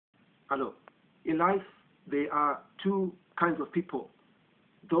Hello. In life, there are two kinds of people.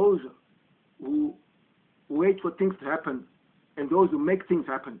 Those who wait for things to happen and those who make things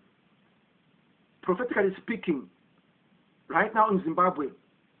happen. Prophetically speaking, right now in Zimbabwe,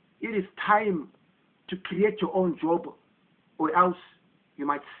 it is time to create your own job, or else you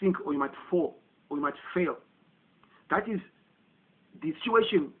might sink, or you might fall, or you might fail. That is the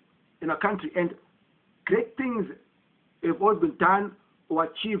situation in our country, and great things have always been done or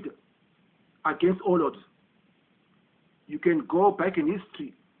achieved against all odds. You can go back in history,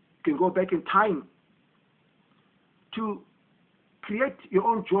 you can go back in time to create your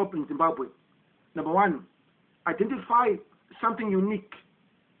own job in Zimbabwe. Number one, identify something unique,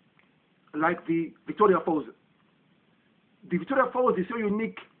 like the Victoria Falls. The Victoria Falls is so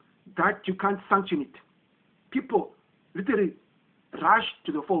unique that you can't sanction it. People literally rush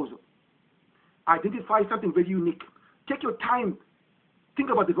to the falls. Identify something very unique. Take your time,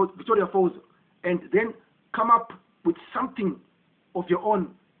 think about the Victoria Falls, and then come up with something of your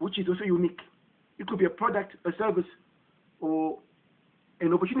own, which is also unique. It could be a product, a service, or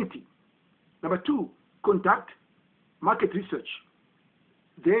an opportunity. Number two, conduct market research.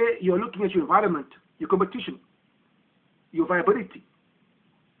 There you're looking at your environment, your competition, your viability.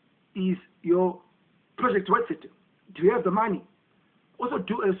 Is your project worth it? Do you have the money? Also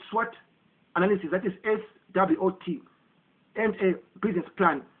do a SWOT analysis, that is SWOT, and a business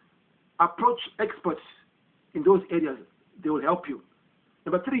plan. Approach experts in those areas. They will help you.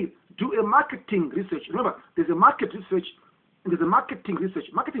 Number three, do a marketing research. Remember, there's a market research and there's a marketing research.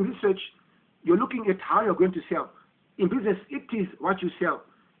 Marketing research, you're looking at how you're going to sell. In business, it is what you sell.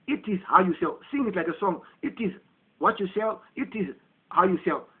 It is how you sell. Sing it like a song. It is what you sell. It is how you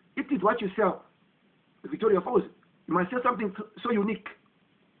sell. It is what you sell. Victoria Falls, you must sell something so unique.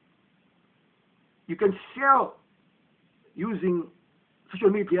 You can sell using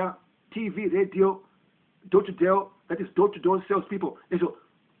social media, TV, radio, door-to-door, that is door-to-door salespeople. And so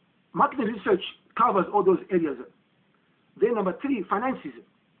marketing research covers all those areas. Then number three, finances.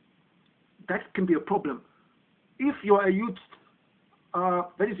 That can be a problem. If you are a youth,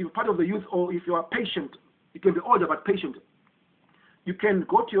 that is, you're part of the youth, or if you are patient, you can be older but patient. You can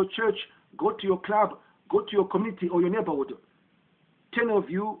go to your church, go to your club, go to your community or your neighborhood. 10 of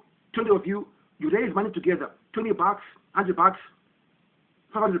you, 20 of you, you raise money together, $20, $100,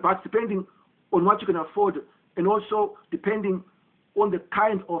 $500, depending on what you can afford, and also depending on the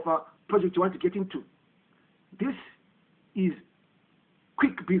kind of project you want to get into. This is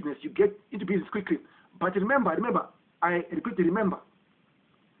quick business. You get into business quickly. But remember, I repeat, remember,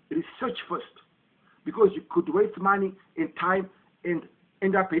 research first, because you could waste money and time and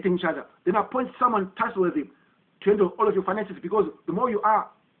end up hating each other. Then appoint someone trustworthy to handle all of your finances, because the more you are,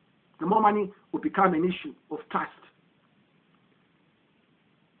 the more money will become an issue of trust.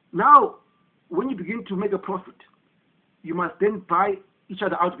 Now, when you begin to make a profit, you must then buy each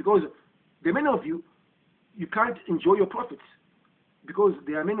other out, because there are many of you, you can't enjoy your profits because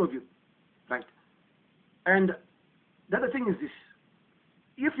there are many of you, right? And the other thing is this: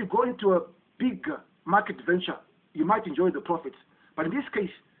 if you go into a big market venture, you might enjoy the profits. But in this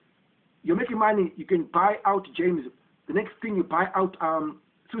case, you're making money, you can buy out James. The next thing you buy out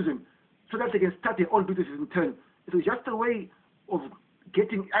Susan, so that they can start their own businesses in turn. So it's just a way of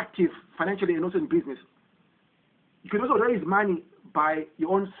getting active financially and also in business. You can also raise money by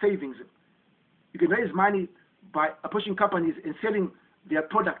your own savings. You can raise money by approaching companies and selling their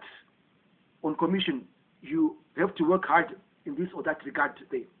products on commission. You have to work hard in this or that regard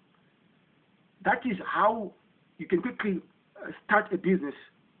today. That is how you can quickly start a business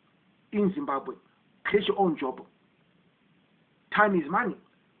in Zimbabwe. Create your own job. Time is money.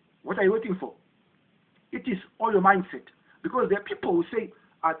 What are you waiting for? It is all your mindset. Because there are people who say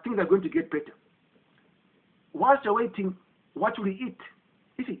things are going to get better. Whilst you're waiting, what will you eat?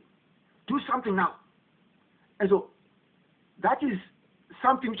 You see, do something now. And so that is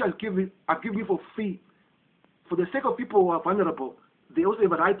something which I've given you for free. For the sake of people who are vulnerable, they also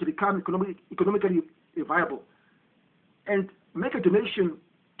have a right to become economically viable. And make a donation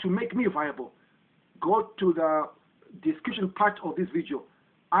to make me viable. Go to the description part of this video.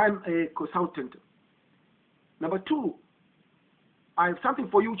 I'm a consultant. Number two, I have something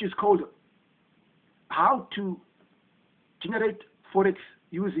for you which is called how to generate Forex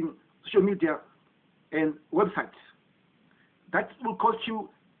using social media and websites. That will cost you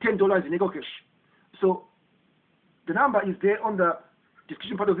 $10 in Ego Cash. So the number is there on the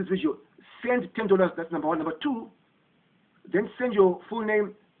description part of this video. Send $10, that's number one. Number two, then send your full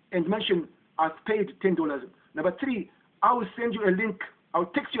name and mention I've paid $10. Number three, I will send you a link. I'll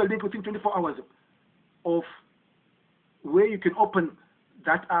text you a link within 24 hours of where you can open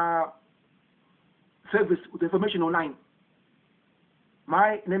that service with information online.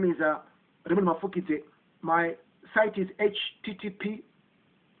 My name is Raymond Mafukidze. My site is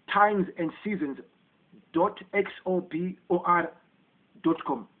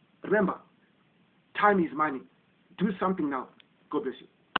http://timesandseasons.xobor.com. Remember, time is money. Do something now. God bless you.